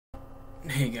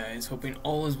Hey guys, hoping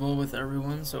all is well with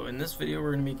everyone. So in this video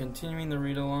we're going to be continuing the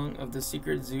read along of The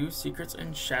Secret Zoo, Secrets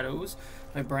and Shadows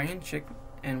by Bryan,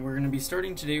 and we're going to be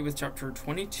starting today with chapter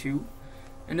 22.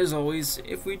 And as always,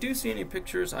 if we do see any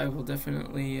pictures, I will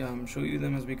definitely show you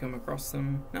them as we come across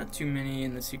them. Not too many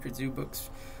in the Secret Zoo books,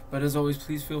 but as always,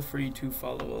 please feel free to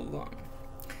follow along.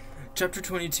 Chapter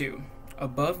 22,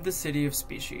 Above the City of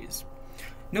Species.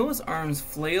 Noah's arms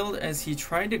flailed as he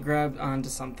tried to grab onto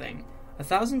something.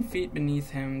 1,000 feet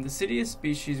beneath him, the city of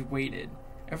species waited.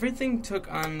 Everything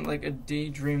took on like a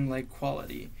daydream-like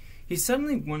quality. He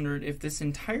suddenly wondered if this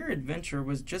entire adventure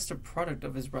was just a product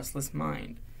of his restless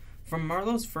mind. From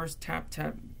Marlowe's first tap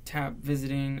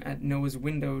visiting at Noah's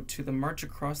window, to the march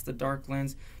across the dark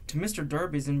lands, to Mr.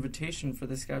 Darby's invitation for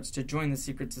the scouts to join the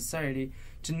secret society,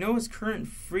 to Noah's current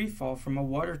freefall from a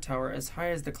water tower as high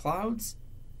as the clouds,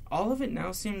 all of it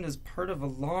now seemed as part of a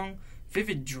long,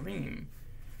 vivid dream.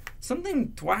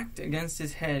 Something thwacked against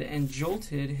his head and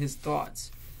jolted his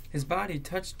thoughts. His body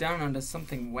touched down onto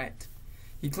something wet.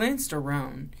 He glanced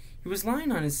around. He was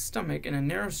lying on his stomach in a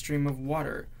narrow stream of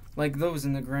water, like those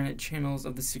in the granite channels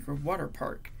of the Secret Wotter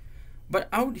Park. But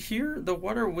out here, the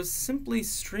water was simply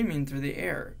streaming through the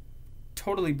air.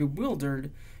 Totally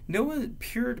bewildered, Noah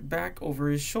peered back over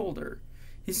his shoulder.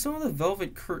 He saw the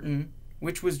velvet curtain,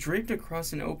 which was draped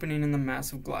across an opening in the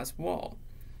massive glass wall.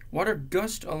 Water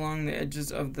gushed along the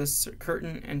edges of the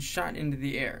curtain and shot into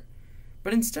the air.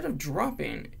 But instead of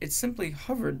dropping, it simply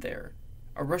hovered there,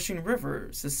 a rushing river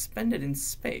suspended in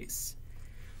space.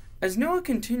 As Noah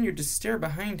continued to stare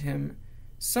behind him,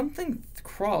 something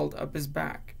crawled up his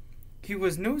back. He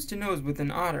was nose to nose with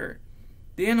an otter.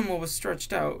 The animal was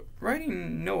stretched out,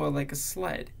 riding Noah like a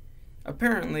sled.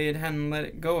 Apparently, it hadn't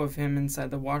let go of him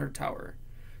inside the water tower.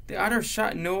 The otter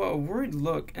shot Noah a worried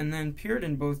look and then peered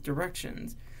in both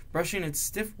directions, brushing its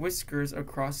stiff whiskers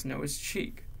across Noah's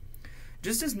cheek.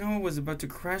 Just as Noah was about to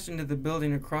crash into the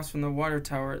building across from the water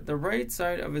tower, the right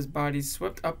side of his body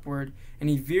swept upward, and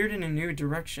he veered in a new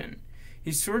direction.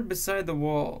 He soared beside the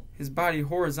wall, his body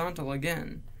horizontal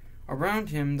again. Around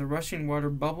him, the rushing water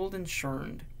bubbled and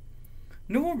churned.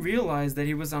 Noah realized that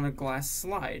he was on a glass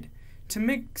slide. To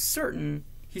make certain,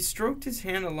 he stroked his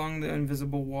hand along the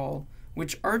invisible wall,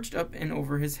 which arched up and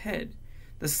over his head.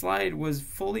 The slide was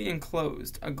fully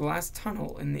enclosed, a glass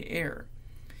tunnel in the air.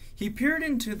 He peered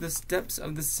into the depths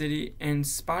of the city and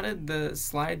spotted the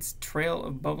slide's trail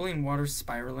of bubbling water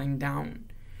spiraling down.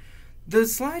 The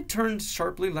slide turned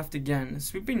sharply left again,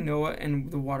 sweeping Noah and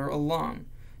the water along.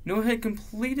 Noah had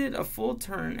completed a full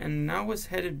turn and now was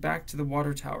headed back to the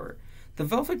water tower. The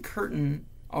velvet curtain,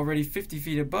 already 50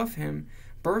 feet above him,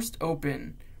 burst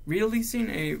open,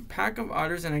 releasing a pack of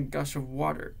otters and a gush of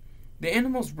water. The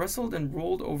animals wrestled and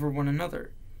rolled over one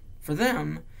another. For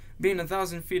them, being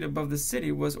 1,000 feet above the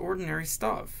city was ordinary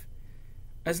stuff.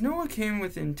 As Noah came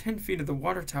within 10 feet of the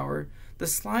water tower, the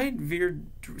slide veered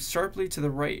sharply to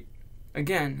the right.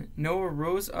 Again, Noah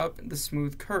rose up the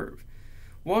smooth curve.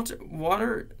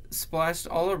 Water splashed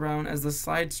all around as the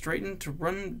slide straightened to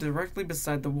run directly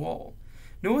beside the wall.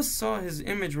 Noah saw his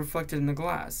image reflected in the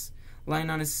glass. Lying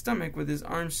on his stomach with his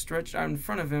arms stretched out in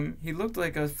front of him, he looked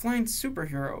like a flying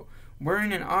superhero,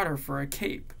 wearing an otter for a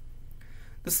cape.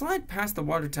 The slide passed the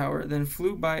water tower, then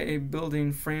flew by a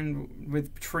building framed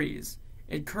with trees.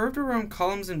 It curved around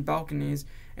columns and balconies,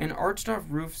 and arched off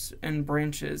roofs and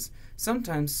branches,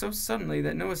 sometimes so suddenly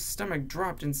that Noah's stomach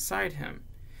dropped inside him.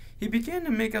 He began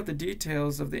to make out the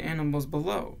details of the animals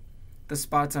below. The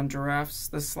spots on giraffes,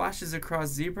 the slashes across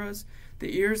zebras,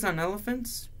 the ears on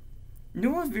elephants.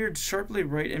 Noah veered sharply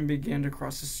right and began to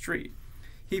cross the street.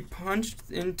 He punched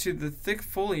into the thick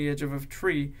foliage of a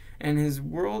tree, and his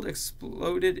world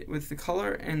exploded with the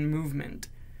color and movement.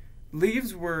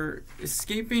 Leaves were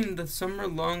escaping the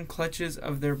summer-long clutches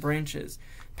of their branches,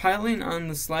 piling on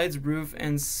the slide's roof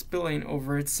and spilling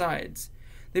over its sides.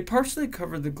 They partially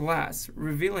covered the glass,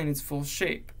 revealing its full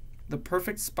shape, the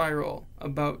perfect spiral,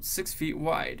 about 6 feet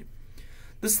wide.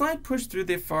 The slide pushed through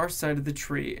the far side of the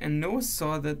tree, and Noah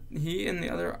saw that he and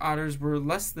the other otters were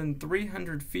less than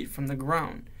 300 feet from the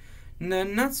ground. The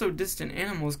not-so-distant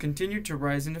animals continued to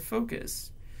rise into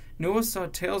focus. Noah saw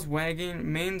tails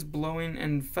wagging, manes blowing,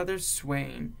 and feathers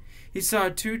swaying. He saw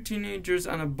 2 teenagers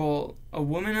on a bull, a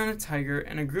woman on a tiger,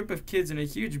 and a group of kids in a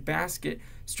huge basket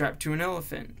strapped to an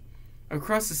elephant.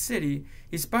 Across the city,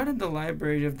 he spotted the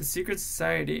library of the Secret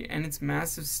Society and its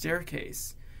massive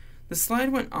staircase. The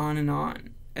slide went on and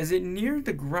on. As it neared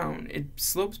the ground, its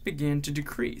slopes began to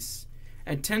decrease.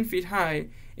 At 10 feet high,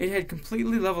 it had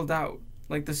completely leveled out,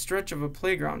 like the stretch of a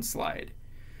playground slide.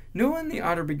 Noah and the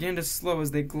otter began to slow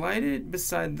as they glided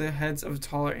beside the heads of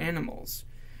taller animals.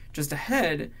 Just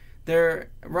ahead, Their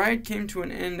ride came to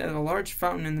an end at a large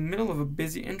fountain in the middle of a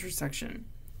busy intersection.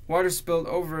 Water spilled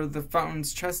over the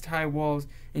fountain's chest-high walls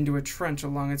into a trench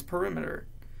along its perimeter.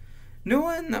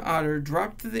 Noah and the otter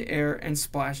dropped through the air and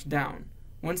splashed down.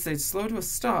 Once they'd slowed to a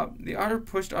stop, the otter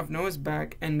pushed off Noah's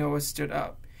back and Noah stood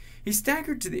up. He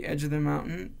staggered to the edge of the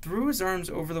mountain, threw his arms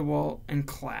over the wall, and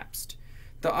collapsed.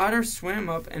 The otter swam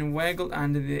up and waggled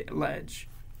onto the ledge.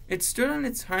 It stood on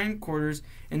its hind quarters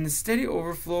in the steady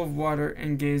overflow of water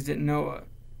and gazed at Noah.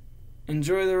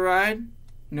 "Enjoy the ride?"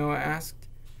 Noah asked.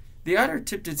 The otter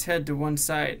tipped its head to one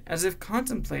side, as if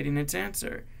contemplating its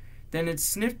answer. Then it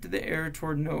sniffed the air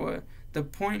toward Noah, to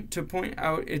point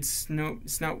out its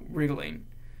snout wriggling.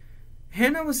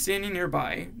 Hannah was standing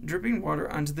nearby, dripping water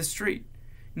onto the street.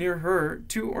 Near her,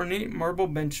 two ornate marble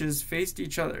benches faced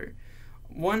each other.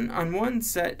 On one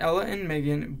sat Ella and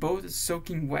Megan, both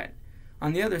soaking wet.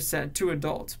 On the other sat two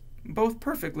adults, both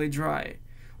perfectly dry.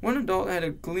 One adult had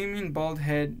a gleaming bald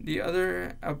head, the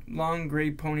other a long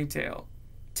gray ponytail.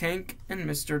 Tank and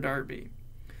Mr. Darby.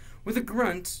 With a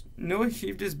grunt, Noah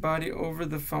heaved his body over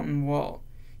the fountain wall.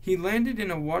 He landed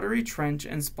in a watery trench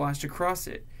and splashed across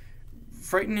it,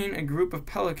 frightening a group of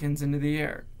pelicans into the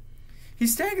air. He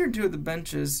staggered to the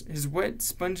benches, his wet,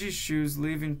 spongy shoes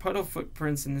leaving puddle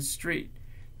footprints in the street.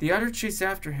 The otter chased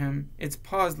after him, its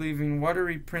paws leaving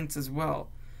watery prints as well.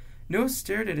 Noah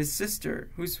stared at his sister,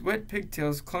 whose wet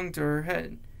pigtails clung to her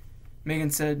head.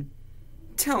 Megan said,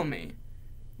 "Tell me,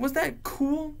 was that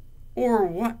cool or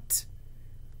what?"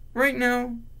 "Right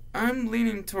now, I'm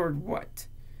leaning toward what."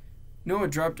 Noah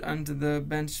dropped onto the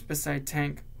bench beside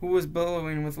Tank, who was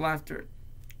bellowing with laughter.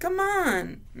 "Come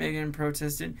on," Megan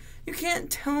protested. "You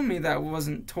can't tell me that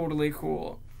wasn't totally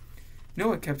cool."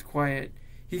 Noah kept quiet.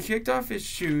 He kicked off his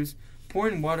shoes,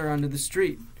 pouring water onto the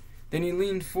street. Then he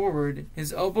leaned forward,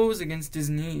 his elbows against his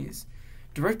knees.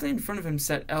 Directly in front of him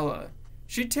sat Ella.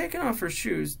 She'd taken off her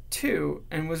shoes, too,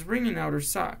 and was wringing out her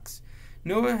socks.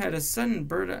 Noah had a sudden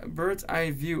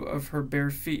bird's-eye view of her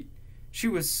bare feet. She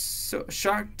was so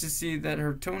shocked to see that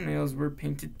her toenails were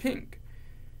painted pink.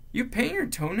 "You paint your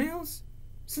toenails?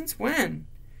 Since when?"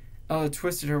 Ella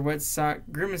twisted her wet sock,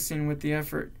 grimacing with the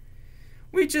effort.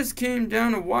 "We just came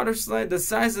down a water slide the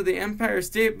size of the Empire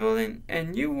State Building,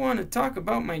 and you want to talk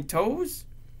about my toes?"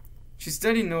 She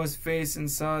studied Noah's face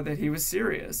and saw that he was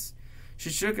serious. She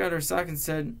shook out her sock and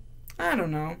said, "I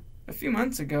don't know. A few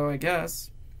months ago, I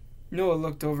guess." Noah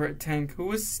looked over at Tank, who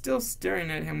was still staring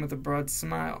at him with a broad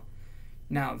smile.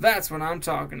 "Now that's what I'm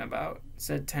talking about,"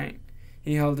 said Tank.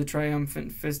 He held a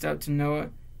triumphant fist out to Noah.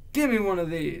 "Give me one of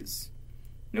these."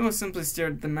 Noah simply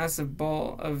stared at the massive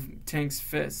ball of Tank's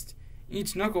fist.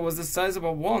 Each knuckle was the size of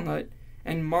a walnut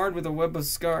and marred with a web of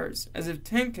scars, as if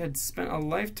Tank had spent a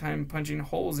lifetime punching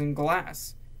holes in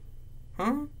glass.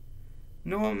 "Huh?"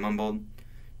 Noah mumbled.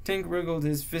 Tank wriggled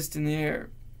his fist in the air.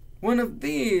 "One of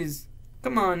these!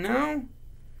 Come on now!"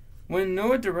 When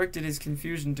Noah directed his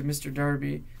confusion to Mr.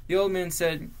 Darby, the old man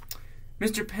said,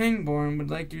 "Mr. Pangborn would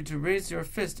like you to raise your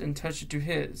fist and touch it to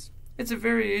his. It's a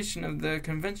variation of the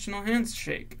conventional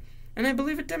handshake, and I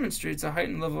believe it demonstrates a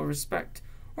heightened level of respect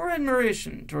or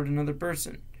admiration toward another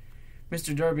person."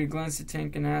 Mr. Darby glanced at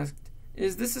Tank and asked,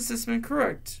 "Is this assessment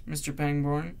correct, Mr.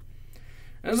 Pangborn?"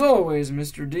 "As always,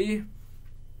 Mr. D."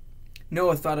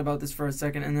 Noah thought about this for a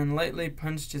second and then lightly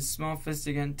punched his small fist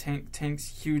against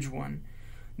Tank's huge one.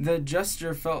 The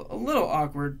gesture felt a little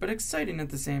awkward, but exciting at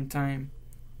the same time.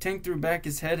 Tank threw back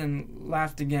his head and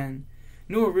laughed again.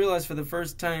 Noah realized for the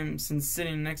first time since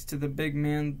sitting next to the big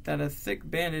man that a thick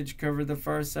bandage covered the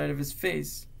far side of his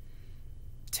face.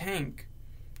 "Tank,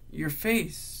 your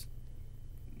face."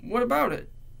 "What about it?"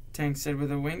 Tank said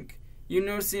with a wink. "You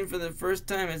noticing for the first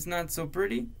time it's not so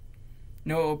pretty?"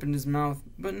 Noah opened his mouth,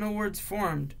 but no words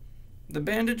formed. "The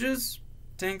bandages?"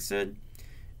 Tank said.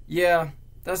 "Yeah,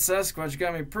 that Sasquatch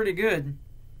got me pretty good.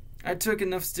 I took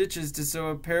enough stitches to sew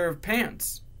a pair of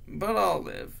pants, but I'll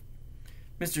live."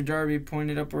 Mr. Darby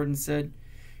pointed upward and said,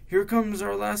 "Here comes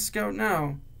our last scout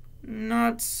now.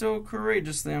 Not so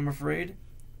courageously, I'm afraid."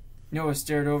 Noah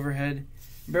stared overhead.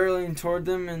 Barreling toward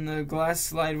them in the glass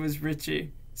slide was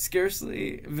Richie,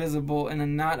 scarcely visible in a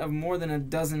knot of more than a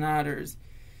dozen otters.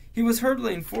 He was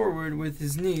hurtling forward with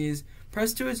his knees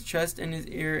pressed to his chest and his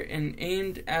ear and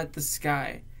aimed at the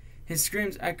sky. His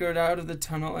screams echoed out of the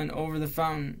tunnel and over the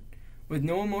fountain. With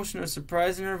no emotion or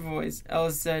surprise in her voice,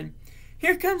 Ella said,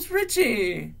 "Here comes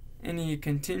Richie!" And he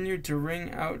continued to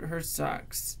wring out her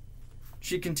socks.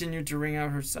 She continued to wring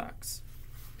out her socks.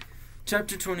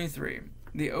 Chapter 23.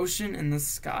 The Ocean and the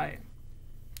Sky.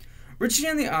 Richie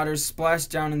and the otters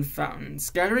splashed down in the fountain,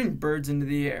 scattering birds into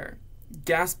the air.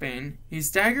 Gasping, he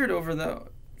staggered over the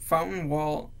fountain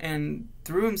wall and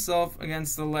threw himself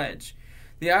against the ledge.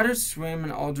 The otters swam in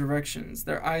all directions,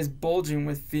 their eyes bulging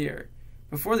with fear.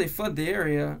 Before they fled the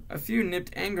area, a few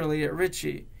nipped angrily at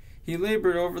Richie. He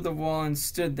labored over the wall and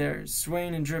stood there,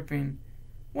 swaying and dripping.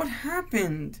 "What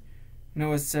happened?"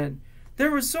 Noah said.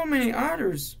 "There were so many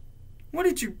otters. What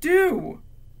did you do?"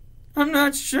 "I'm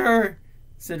not sure,"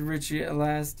 said Richie at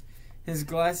last. His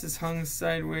glasses hung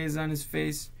sideways on his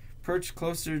face, perched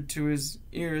closer to his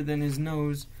ear than his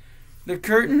nose. "The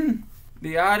curtain,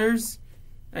 the otters,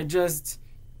 I just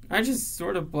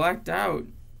sort of blacked out."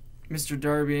 Mr.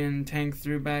 Darby and Tank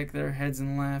threw back their heads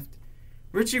and laughed.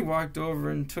 Richie walked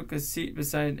over and took a seat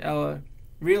beside Ella.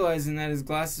 Realizing that his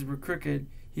glasses were crooked,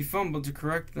 he fumbled to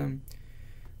correct them.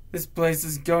 "This place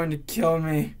is going to kill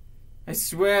me. I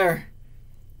swear."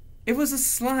 "It was a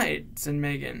slide," said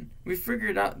Megan. "We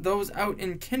figured those out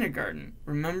in kindergarten,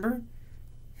 remember?"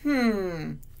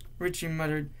 Richie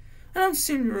muttered. "I don't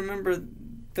seem to remember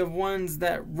the ones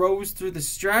that rose through the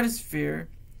stratosphere."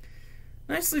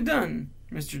 "Nicely done,"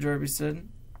 Mr. Darby said.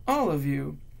 "All of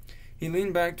you." He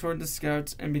leaned back toward the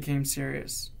scouts and became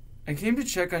serious. "I came to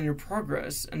check on your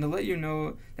progress and to let you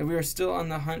know that we are still on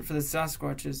the hunt for the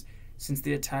Sasquatches since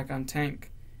the attack on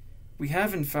Tank. We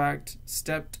have, in fact,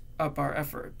 stepped up our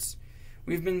efforts.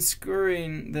 We've been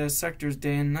scouring the sectors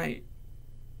day and night.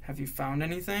 Have you found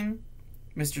anything?"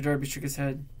 Mr. Darby shook his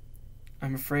head.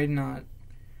 "I'm afraid not."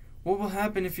 "What will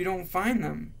happen if you don't find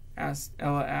them?"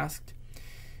 Ella asked.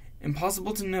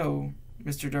 "Impossible to know,"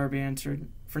 Mr. Darby answered.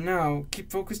 "For now,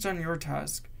 keep focused on your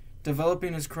task,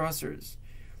 developing as crossers.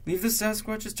 Leave the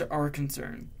Sasquatches to our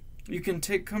concern. You can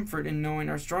take comfort in knowing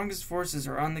our strongest forces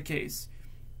are on the case."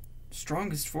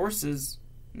 "Strongest forces?"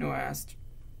 Noah asked.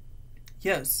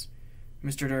 "Yes,"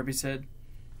 Mr. Darby said.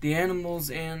 "The animals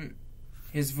and—"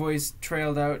 His voice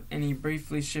trailed out and he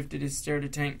briefly shifted his stare to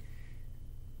Tank.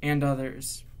 "And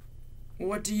others."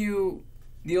 "What do you—"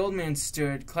 The old man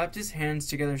stood, clapped his hands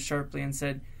together sharply, and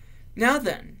said, "Now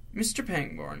then, Mr.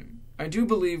 Pangborn, I do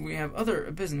believe we have other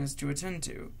business to attend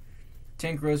to."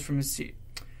 Tank rose from his seat.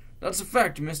 "That's a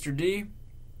fact, Mr. D."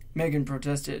 Megan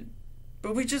protested.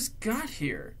 "But we just got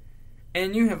here,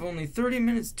 and you have only 30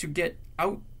 minutes to get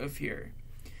out of here."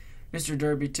 Mr.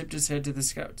 Darby tipped his head to the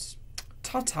scouts.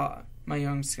 "Ta-ta, my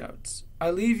young scouts.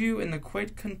 I leave you in the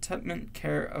quite content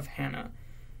care of Hannah."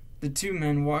 The two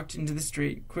men walked into the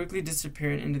street, quickly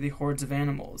disappearing into the hordes of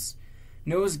animals.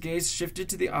 Noah's gaze shifted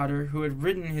to the otter who had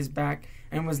ridden his back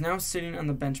and was now sitting on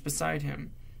the bench beside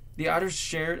him. The otter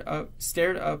stared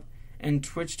up and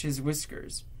twitched his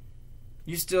whiskers.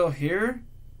 "You still here?"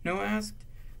 Noah asked.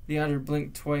 The otter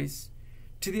blinked twice.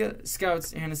 To the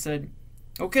scouts, Hannah said,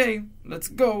 "Okay, let's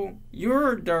go. You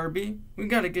heard, Darby. We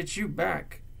gotta get you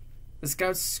back." The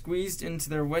scouts squeezed into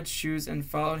their wet shoes and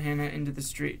followed Hannah into the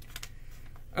street.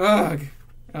 "Ugh,"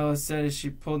 Ella said as she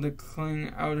pulled the cling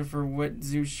out of her wet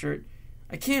zoo shirt.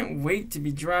 "I can't wait to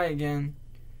be dry again."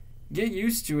 "Get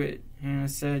used to it," Hannah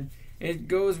said. "It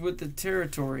goes with the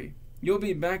territory. You'll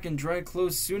be back in dry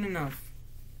clothes soon enough."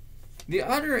 The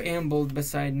otter ambled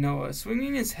beside Noah,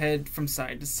 swinging his head from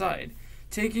side to side,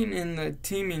 taking in the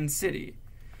teeming city.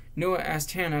 Noah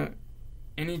asked Hannah,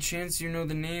 "Any chance you know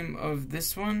the name of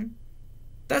this one?"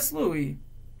 "That's Louie,"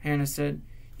 Hannah said.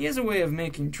 "He has a way of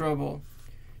making trouble."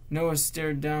 Noah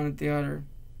stared down at the otter.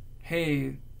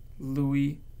 "Hey,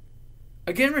 Louie."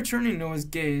 Again returning Noah's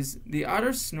gaze, the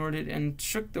otter snorted and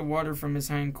shook the water from his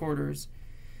hindquarters.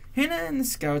 Hannah and the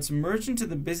scouts merged into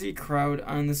the busy crowd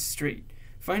on the street,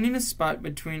 finding a spot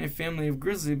between a family of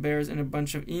grizzly bears and a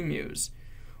bunch of emus.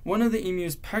 One of the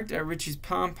emus pecked at Richie's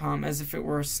pom-pom as if it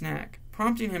were a snack,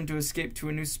 prompting him to escape to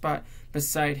a new spot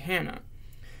beside Hannah.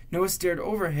 Noah stared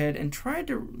overhead and tried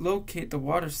to locate the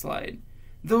water slide.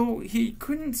 Though he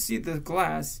couldn't see the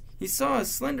glass, he saw a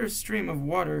slender stream of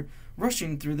water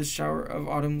rushing through the shower of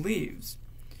autumn leaves.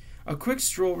 A quick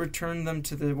stroll returned them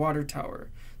to the water tower.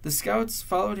 The scouts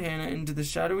followed Hannah into the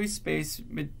shadowy space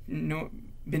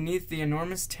beneath the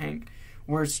enormous tank,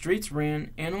 where streets ran,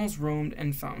 animals roamed,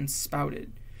 and fountains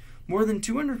spouted. More than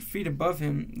 200 feet above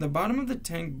him, the bottom of the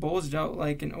tank bulged out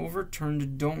like an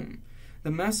overturned dome.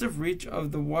 The massive reach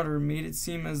of the water made it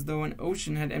seem as though an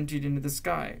ocean had emptied into the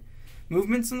sky.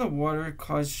 Movements in the water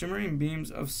caused shimmering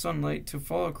beams of sunlight to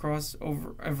fall across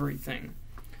over everything.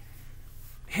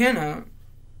 "Hannah,"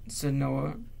 said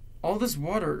Noah, "all this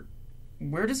water,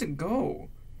 where does it go?"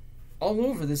 "All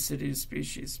over the city of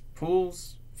species.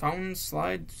 Pools, fountains,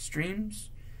 slides, streams."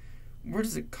 "Where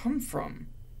does it come from?"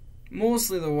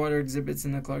 "Mostly the water exhibits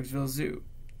in the Clarksville Zoo.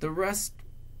 The rest,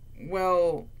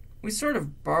 well, we sort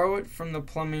of borrow it from the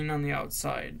plumbing on the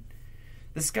outside."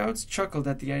 The scouts chuckled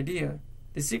at the idea.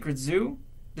 The secret zoo,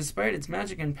 despite its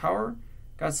magic and power,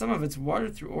 got some of its water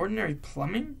through ordinary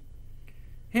plumbing?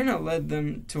 Hannah led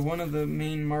them to one of the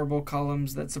main marble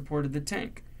columns that supported the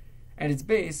tank. At its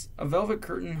base, a velvet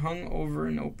curtain hung over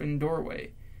an open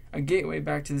doorway, a gateway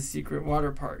back to the Secret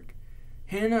Wotter Park.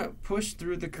 Hannah pushed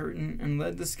through the curtain and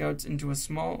led the scouts into a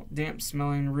small,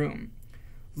 damp-smelling room.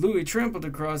 Louie trampled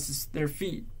across their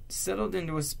feet, settled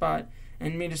into a spot,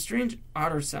 and made a strange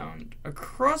otter sound, a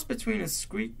cross between a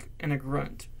squeak and a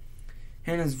grunt.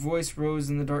 Hannah's voice rose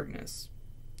in the darkness.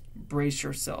 "Brace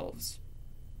yourselves."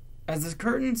 As the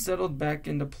curtain settled back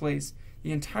into place,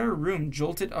 the entire room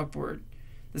jolted upward.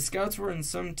 The scouts were in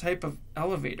some type of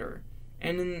elevator,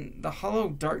 and in the hollow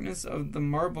darkness of the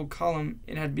marble column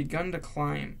it had begun to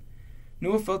climb.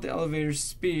 Noah felt the elevator's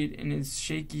speed in his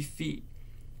shaky feet.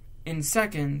 In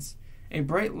seconds, a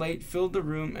bright light filled the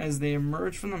room as they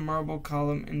emerged from the marble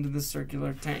column into the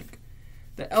circular tank.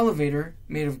 The elevator,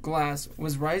 made of glass,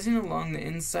 was rising along the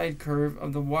inside curve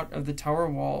of the tower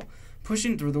wall,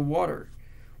 pushing through the water.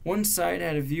 One side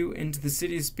had a view into the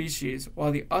city of species,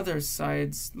 while the other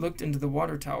sides looked into the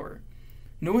water tower.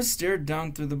 Noah stared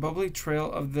down through the bubbly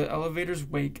trail of the elevator's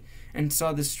wake and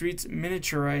saw the streets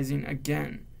miniaturizing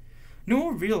again.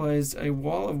 Noah realized a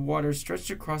wall of water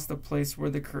stretched across the place where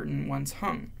the curtain once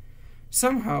hung.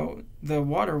 Somehow, the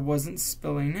water wasn't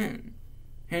spilling in.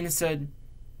 Hannah said,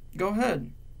 "Go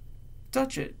ahead.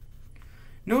 Touch it."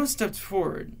 Noah stepped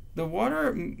forward. The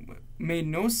water made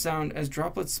no sound as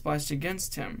droplets splashed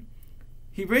against him.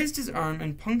 He raised his arm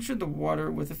and punctured the water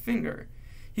with a finger.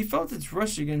 He felt its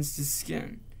rush against his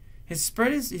skin. He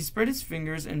spread his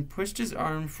fingers and pushed his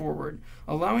arm forward,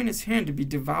 allowing his hand to be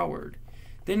devoured.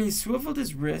 Then he swiveled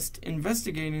his wrist,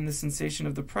 investigating the sensation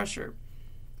of the pressure.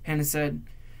 Hannah said,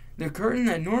 "The curtain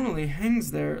that normally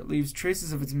hangs there leaves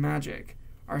traces of its magic.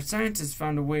 Our scientists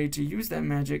found a way to use that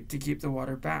magic to keep the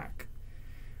water back."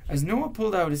 As Noah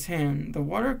pulled out his hand, the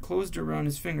water closed around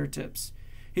his fingertips.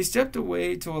 He stepped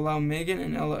away to allow Megan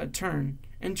and Ella a turn,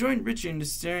 and joined Richie in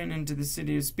staring into the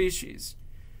city of species.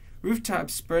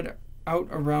 Rooftops spread out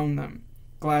around them,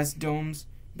 glass domes,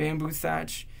 bamboo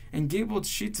thatch, and gabled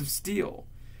sheets of steel.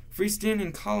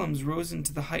 Freestanding columns rose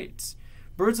into the heights.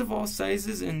 Birds of all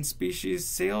sizes and species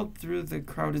sailed through the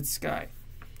crowded sky.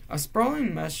 A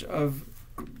sprawling mesh of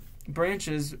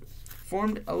branches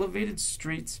formed elevated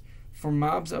streets for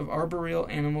mobs of arboreal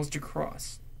animals to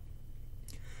cross.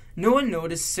 Noah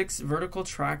noticed 6 vertical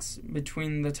tracks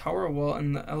between the tower wall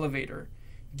and the elevator.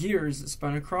 Gears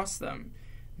spun across them.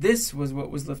 This was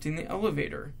what was lifting the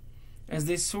elevator. As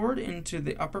they soared into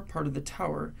the upper part of the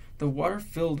tower, the water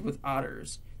filled with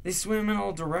otters. They swam in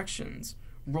all directions,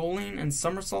 rolling and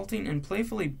somersaulting and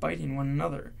playfully biting one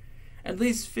another. At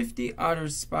least 50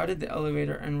 otters spotted the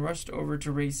elevator and rushed over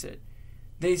to race it.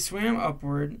 They swam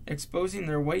upward, exposing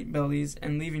their white bellies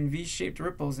and leaving V-shaped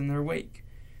ripples in their wake.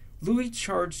 Louie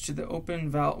charged to the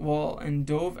open wall and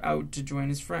dove out to join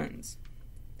his friends.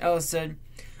 Ella said,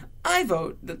 "I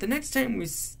vote that the next time we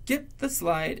skip the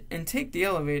slide and take the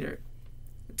elevator."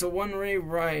 "It's a one-way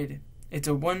ride." "It's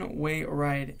a one-way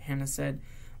ride," Hannah said.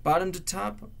 "Bottom to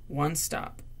top, one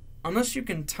stop. Unless you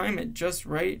can time it just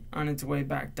right on its way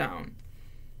back down."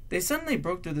 They suddenly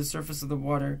broke through the surface of the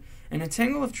water, and a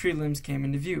tangle of tree limbs came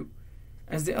into view.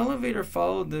 As the elevator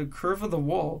followed the curve of the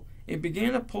wall, it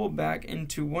began to pull back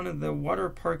into one of the water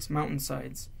park's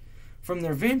mountainsides. From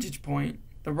their vantage point,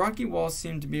 the rocky walls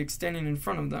seemed to be extending in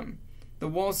front of them. The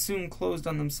walls soon closed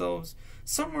on themselves,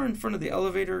 somewhere in front of the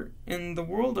elevator, and the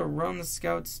world around the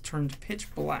scouts turned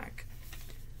pitch black.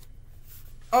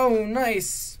 "Oh,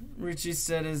 nice," Richie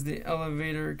said as the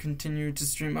elevator continued to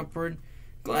stream upward.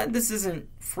 "Glad this isn't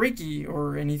freaky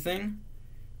or anything."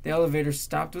 The elevator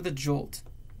stopped with a jolt.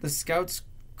 The scouts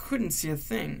couldn't see a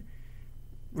thing.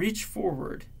 "Reach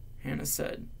forward," Hannah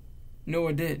said.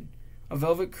 Noah did. A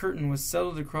velvet curtain was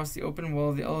settled across the open wall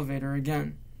of the elevator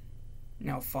again.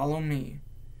 "Now follow me."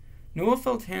 Noah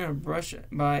felt Hannah brush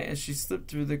by as she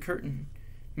slipped through the curtain.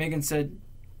 Megan said,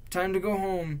 "Time to go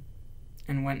home,"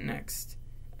 and went next.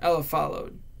 Ella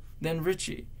followed, then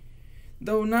Richie,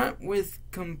 though not without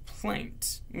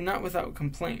complaint.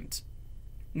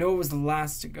 Noah was the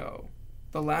last to go,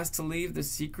 the last to leave the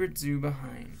secret zoo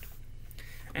behind.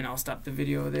 And I'll stop the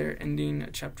video there, ending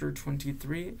chapter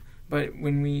 23. But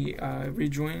when we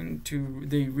rejoin to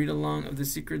the read-along of The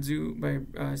Secret Zoo by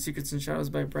Secrets and Shadows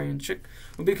by Bryan Chick,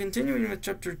 we'll be continuing with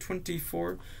chapter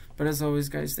 24. But as always,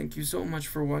 guys, thank you so much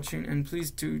for watching, and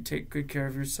please do take good care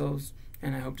of yourselves,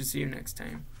 and I hope to see you next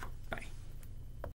time.